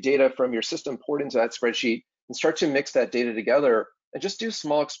 let's say, data from your system poured into that spreadsheet and start to mix that data together and just do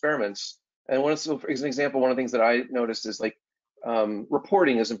small experiments. And as an example, one of the things that I noticed is like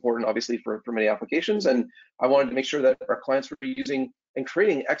reporting is important, obviously, for many applications. And I wanted to make sure that our clients were using and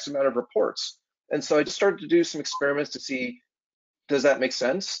creating X amount of reports. And so I just started to do some experiments to see, does that make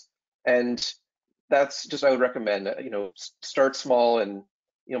sense? And that's just, I would recommend, start small. And,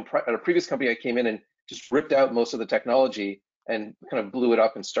 at a previous company, I came in and just ripped out most of the technology and kind of blew it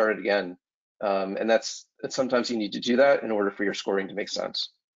up and started again. And sometimes you need to do that in order for your scoring to make sense.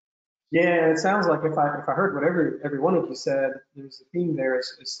 Yeah, it sounds like if I heard what every one of you said, there's a theme there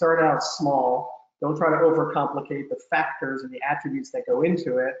is start out small. Don't try to overcomplicate the factors and the attributes that go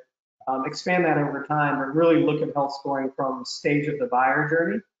into it. Expand that over time, but really look at health scoring from stage of the buyer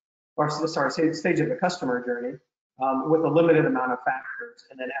journey, or sorry, stage of the customer journey, with a limited amount of factors.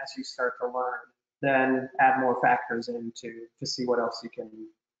 And then as you start to learn, then add more factors in to see what else you can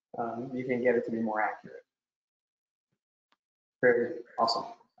get it to be more accurate. Very awesome.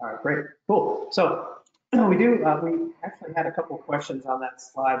 All right, great, cool. So we actually had a couple of questions on that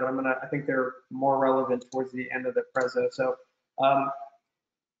slide, but I think they're more relevant towards the end of the preso. So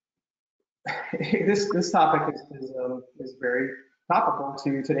this topic is very topical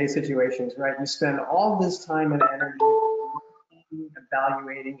to today's situations, right? You spend all this time and energy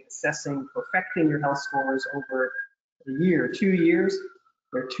evaluating, assessing, perfecting your health scores over a year, 2 years.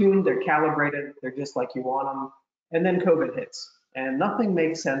 They're tuned, they're calibrated, they're just like you want them. And then COVID hits, and nothing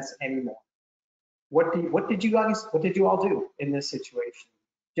makes sense anymore. What did you all do in this situation?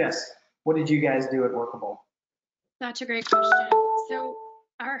 Jess, what did you guys do at Workable? Such a great question. So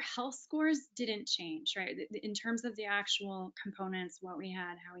our health scores didn't change, right? In terms of the actual components, what we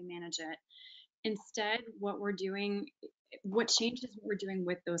had, how we manage it. Instead, what changes what we're doing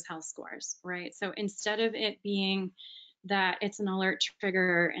with those health scores, right? So instead of it being that it's an alert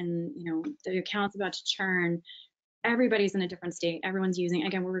trigger and the account's about to churn, everybody's in a different state. Everyone's using,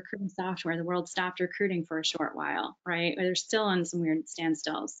 again, we're recruiting software. The world stopped recruiting for a short while, right? They're still on some weird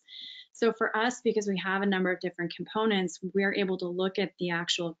standstills. So for us, because we have a number of different components, we're able to look at the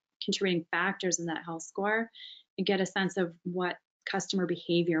actual contributing factors in that health score and get a sense of what customer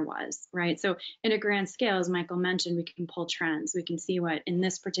behavior was, right? So in a grand scale, as Michael mentioned, we can pull trends. We can see what in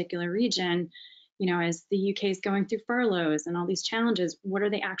this particular region, as the UK is going through furloughs and all these challenges, what are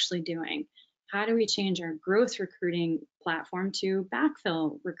they actually doing? How do we change our growth recruiting platform to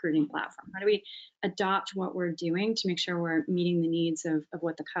backfill recruiting platform? How do we adopt what we're doing to make sure we're meeting the needs of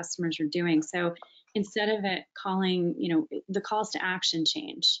what the customers are doing? So instead of it calling, the calls to action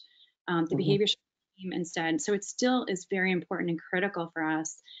change, the behavior team instead. So it still is very important and critical for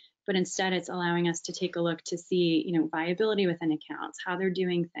us, but instead it's allowing us to take a look to see, viability within accounts, how they're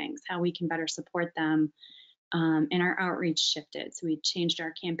doing things, how we can better support them. And our outreach shifted. So we changed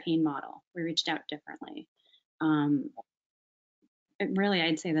our campaign model. We reached out differently. Really,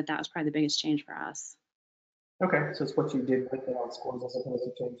 I'd say that was probably the biggest change for us. Okay, so it's what you did with the health scores as opposed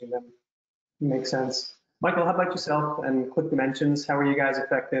to changing them. Makes sense. Michael, how about yourself and ClickDimensions? How were you guys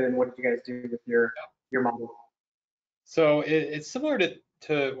affected, and what did you guys do with your model? So it's similar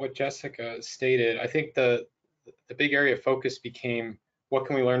to what Jessica stated. I think the big area of focus became what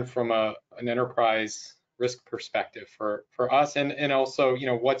can we learn from an enterprise risk perspective for us, and also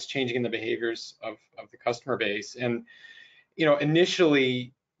what's changing in the behaviors of the customer base. And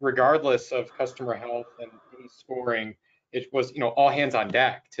initially, regardless of customer health and any scoring, it was all hands on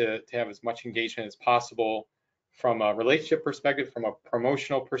deck to have as much engagement as possible from a relationship perspective, from a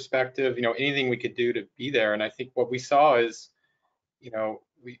promotional perspective, anything we could do to be there. And I think what we saw is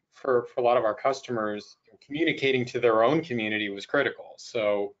for a lot of our customers, communicating to their own community was critical.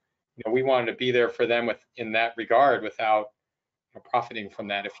 So we wanted to be there for them in that regard without profiting from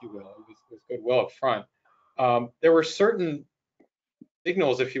that, if you will. It was goodwill up front. There were certain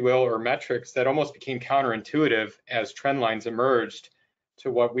signals, if you will, or metrics that almost became counterintuitive as trend lines emerged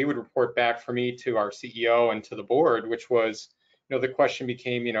to what we would report back for me to our CEO and to the board, which was, the question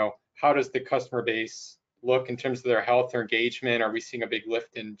became, how does the customer base look in terms of their health or engagement? Are we seeing a big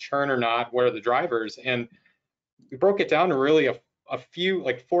lift in churn or not? What are the drivers? And we broke it down to really a few,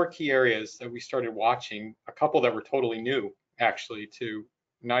 like 4 key areas that we started watching, a couple that were totally new, actually, to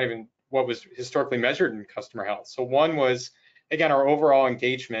not even what was historically measured in customer health. So one was, again, our overall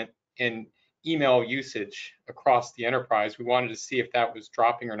engagement in email usage across the enterprise. We wanted to see if that was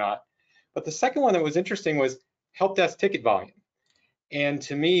dropping or not. But the second one that was interesting was help desk ticket volume. And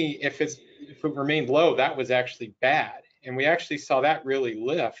to me, if it remained low, that was actually bad. And we actually saw that really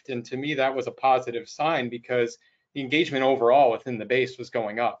lift. And to me, that was a positive sign because the engagement overall within the base was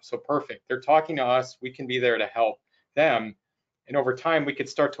going up. So perfect. They're talking to us. We can be there to help them. And over time, we could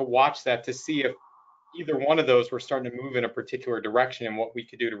start to watch that to see if either one of those were starting to move in a particular direction and what we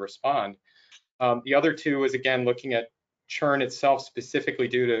could do to respond. The other two was, again, looking at churn itself specifically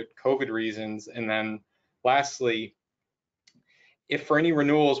due to COVID reasons. And then lastly, if for any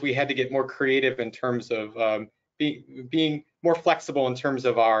renewals, we had to get more creative in terms of being more flexible in terms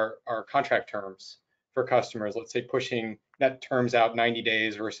of our contract terms for customers, let's say pushing net terms out 90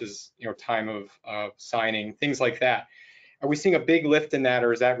 days versus time of signing, things like that. Are we seeing a big lift in that,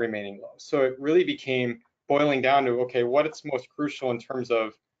 or is that remaining low? So it really became boiling down to, okay, what's most crucial in terms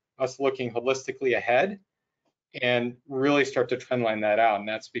of us looking holistically ahead and really start to trend line that out. And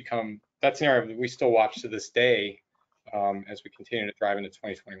that's an area that we still watch to this day as we continue to drive into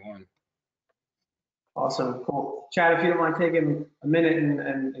 2021. Awesome, cool. Chad, if you don't mind taking a minute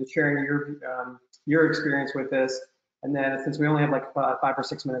and sharing your experience with this, and then since we only have like 5 or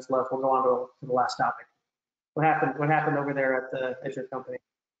 6 minutes left, we'll go on to the last topic. What happened over there at your company?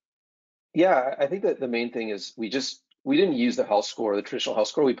 Yeah, I think that the main thing is we didn't use the health score, the traditional health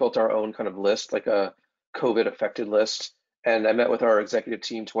score. We built our own kind of list, like a COVID affected list. And I met with our executive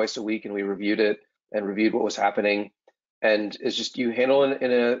team twice a week, and we reviewed it and reviewed what was happening. And it's just you handle it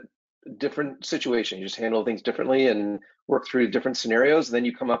in a different situation. You just handle things differently and work through different scenarios. And then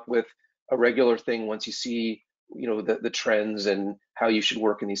you come up with a regular thing once you see, the trends and how you should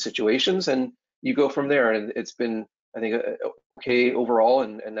work in these situations, and you go from there. And it's been, I think, okay overall.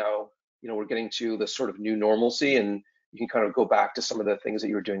 And now, we're getting to the sort of new normalcy, and you can kind of go back to some of the things that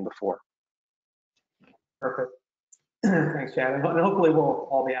you were doing before. Perfect. Thanks, Chad. And hopefully we'll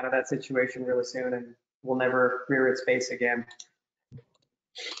all be out of that situation really soon, and we'll never rear its face again.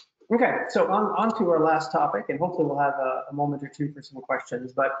 Okay, so on to our last topic, and hopefully we'll have a moment or two for some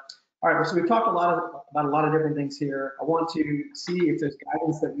questions. But all right, so we've talked about a lot of different things here. I want to see if there's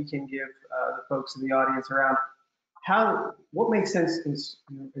guidance that we can give the folks in the audience around what makes sense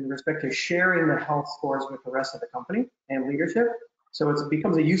in respect to sharing the health scores with the rest of the company and leadership? So it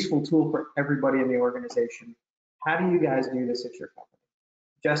becomes a useful tool for everybody in the organization. How do you guys do this at your company?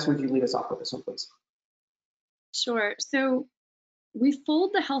 Jess, would you lead us off with this one, please? Sure. So we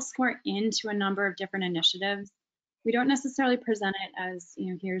fold the health score into a number of different initiatives. We don't necessarily present it as,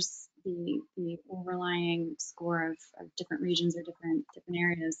 here's the overlying score of different regions or different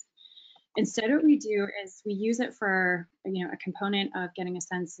areas. Instead, what we do is we use it for, a component of getting a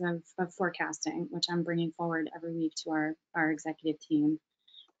sense of forecasting, which I'm bringing forward every week to our executive team.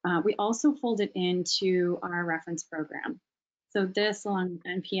 We also fold it into our reference program. So this, along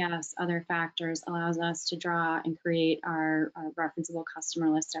with NPS, other factors, allows us to draw and create our referenceable customer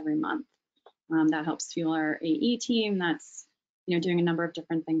list every month. That helps fuel our AE team. That's, doing a number of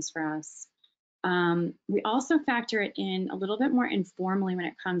different things for us. We also factor it in a little bit more informally when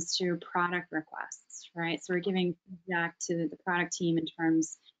it comes to product requests, right? So we're giving feedback to the product team in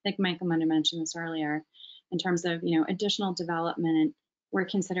terms, I think Michael might have mentioned this earlier, in terms of, additional development. We're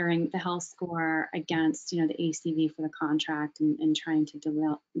considering the health score against, the ACV for the contract and trying to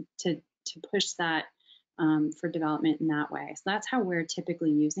develop, to push that for development in that way. So that's how we're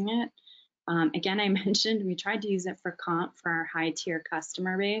typically using it. Again, I mentioned we tried to use it for comp for our high tier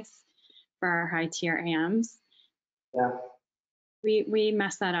customer base, for our high tier AMs. Yeah. We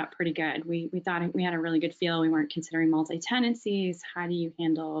messed that up pretty good. We thought we had a really good feel. We weren't considering multi-tenancies. How do you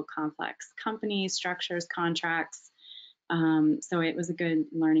handle complex companies, structures, contracts? So it was a good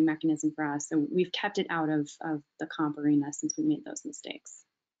learning mechanism for us. So we've kept it out of the comp arena since we made those mistakes.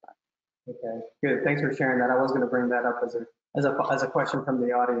 Okay, good. Thanks for sharing that. I was going to bring that up as a question from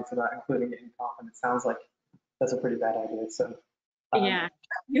the audience about including it in comp, and it sounds like that's a pretty bad idea. So yeah,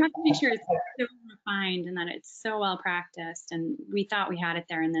 you have to make sure it's so refined and that it's so well practiced. And we thought we had it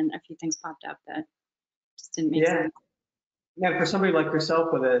there, and then a few things popped up that just didn't make sense. Yeah, for somebody like yourself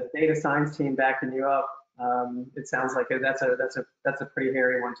with a data science team backing you up, it sounds like that's a pretty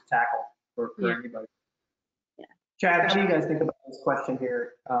hairy one to tackle for anybody. Yeah. Chad, how do you guys think about this question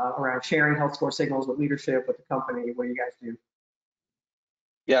here around sharing health score signals with leadership, with the company? What do you guys do?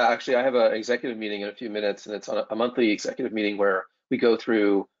 Yeah, actually, I have an executive meeting in a few minutes, and it's on a monthly executive meeting where we go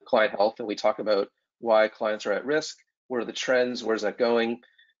through client health and we talk about why clients are at risk, what are the trends, where's that going.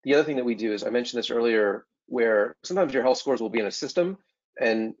 The other thing that we do is, I mentioned this earlier, where sometimes your health scores will be in a system,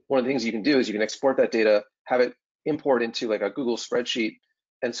 and one of the things you can do is you can export that data, have it import into like a Google spreadsheet,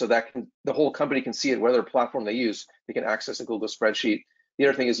 and so that the whole company can see it, whatever platform they use, they can access a Google spreadsheet. The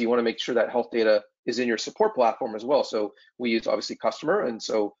other thing is you want to make sure that health data is in your support platform as well. So we use obviously Kustomer, and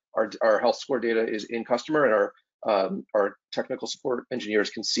so our health score data is in Kustomer, and our technical support engineers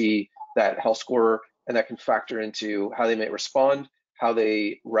can see that health score, and that can factor into how they may respond, how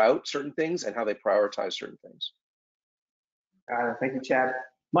they route certain things, and how they prioritize certain things. Got it. Thank you, Chad.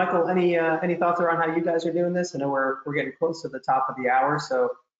 Michael, any thoughts around how you guys are doing this? I know we're getting close to the top of the hour, so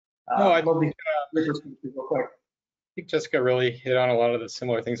I think Jessica really hit on a lot of the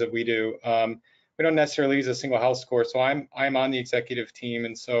similar things that we do. We don't necessarily use a single health score, so I'm on the executive team,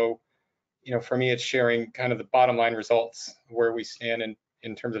 and so for me it's sharing kind of the bottom line results, where we stand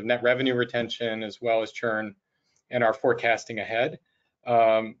in terms of net revenue retention as well as churn and our forecasting ahead.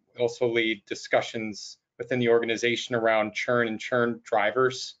 Also lead discussions within the organization around churn and churn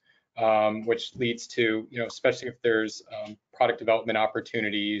drivers, which leads to, especially if there's product development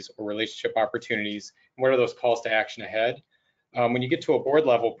opportunities or relationship opportunities, what are those calls to action ahead? When you get to a board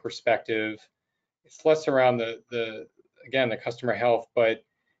level perspective, it's less around the customer health, but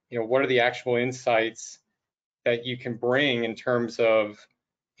what are the actual insights that you can bring in terms of,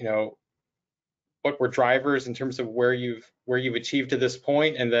 what were drivers in terms of where you've achieved to this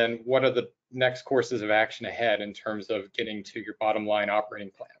point, and then what are the next courses of action ahead in terms of getting to your bottom line operating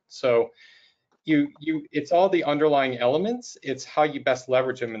plan. So it's all the underlying elements, it's how you best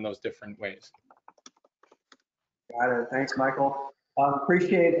leverage them in those different ways. Got it. Thanks, Michael.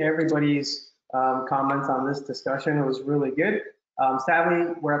 Appreciate everybody's comments on this discussion. It was really good.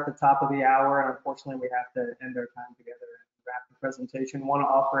 Sadly, we're at the top of the hour, and unfortunately, we have to end our time together and wrap the presentation. Want to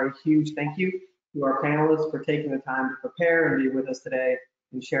offer a huge thank you to our panelists for taking the time to prepare and be with us today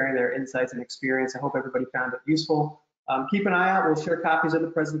and sharing their insights and experience. I hope everybody found it useful. Keep an eye out. We'll share copies of the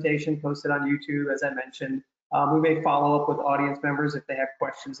presentation posted on YouTube, as I mentioned. We may follow up with audience members if they have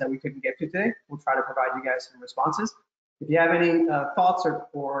questions that we couldn't get to today. We'll try to provide you guys some responses. If you have any thoughts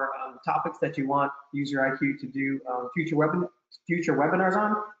or topics that you want UserIQ to do future webinars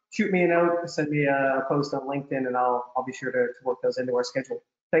on, shoot me a note, send me a post on LinkedIn, and I'll be sure to work those into our schedule.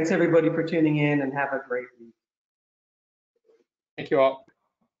 Thanks everybody for tuning in, and have a great week. Thank you all.